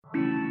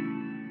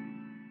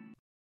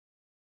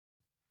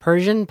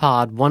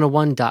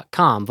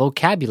PersianPod101.com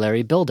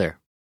Vocabulary Builder.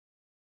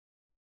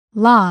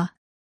 law,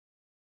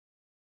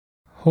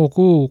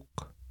 حقوق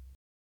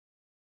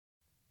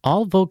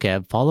All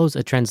vocab follows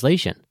a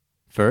translation.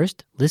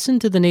 First, listen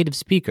to the native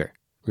speaker.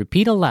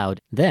 Repeat aloud,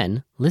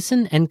 then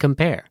listen and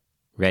compare.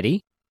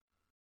 Ready?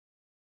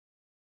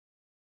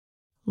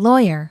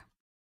 lawyer,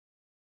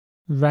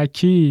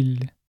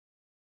 وکیل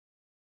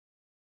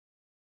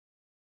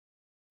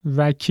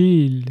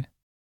وکیل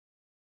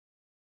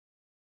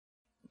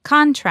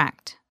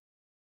contract,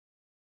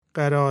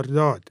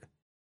 قرارداد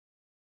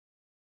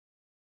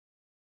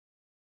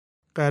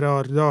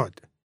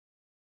قرارداد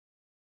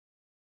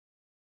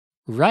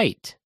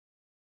Right.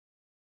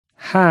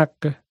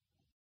 حق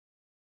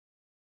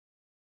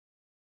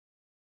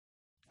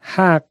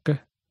حق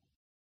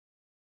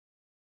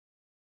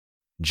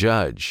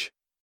Judge.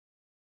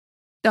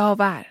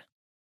 داور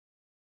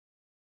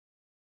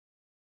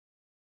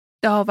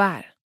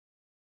داور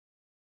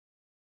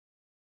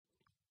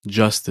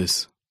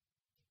Justice.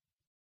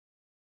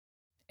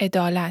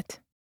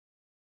 عدالت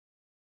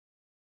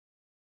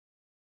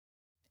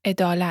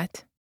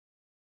عدالت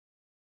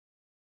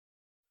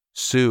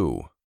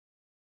Sue.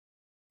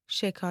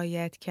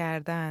 شکایت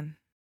کردن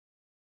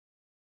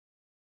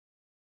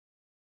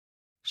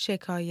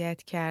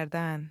شکایت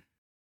کردن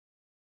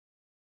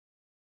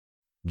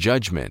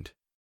Judgment.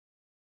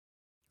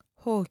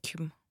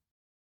 حکم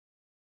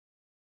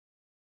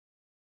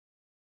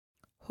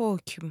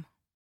حکم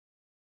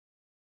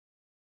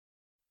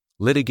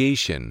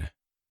Litigation.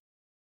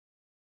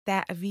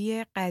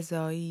 دعوی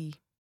قضایی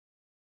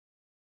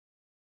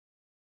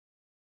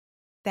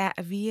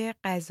دعوی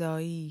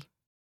قضایی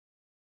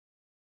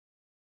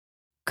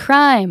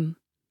crime,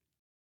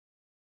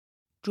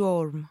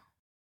 جرم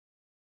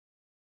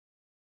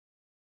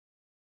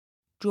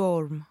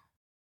جرم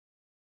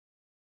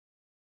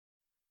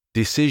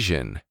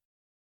Decision.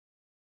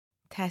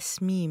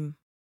 تصمیم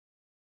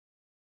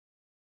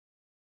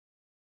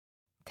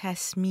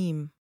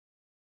تصمیم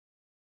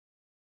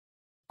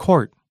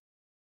Court.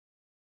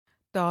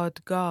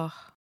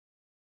 دادگاه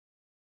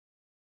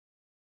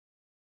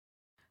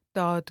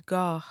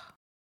دادگاه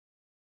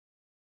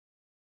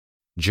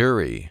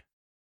Jury.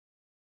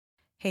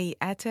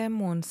 هیئت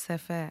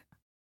منصفه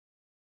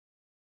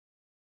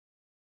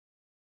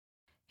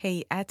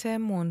هیئت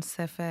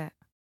منصفه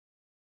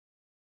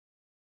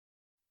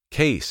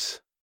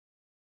Case.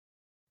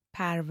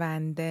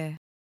 پرونده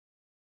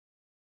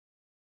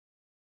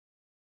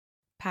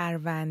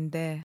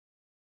پرونده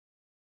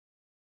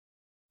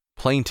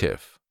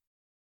Plaintiff.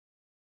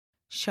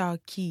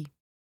 شاکی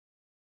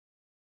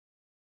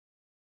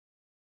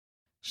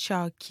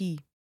شاکی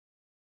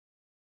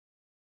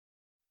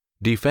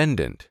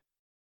Defendant.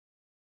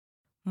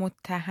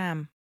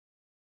 متهم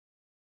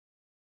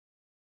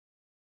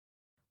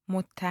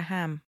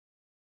متهم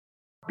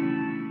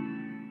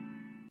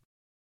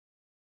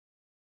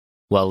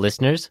Well,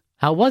 listeners,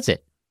 how was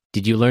it?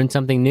 Did you learn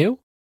something new?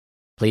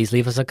 Please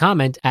leave us a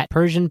comment at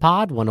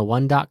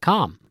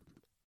PersianPod101.com.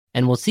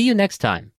 And we'll see you next time.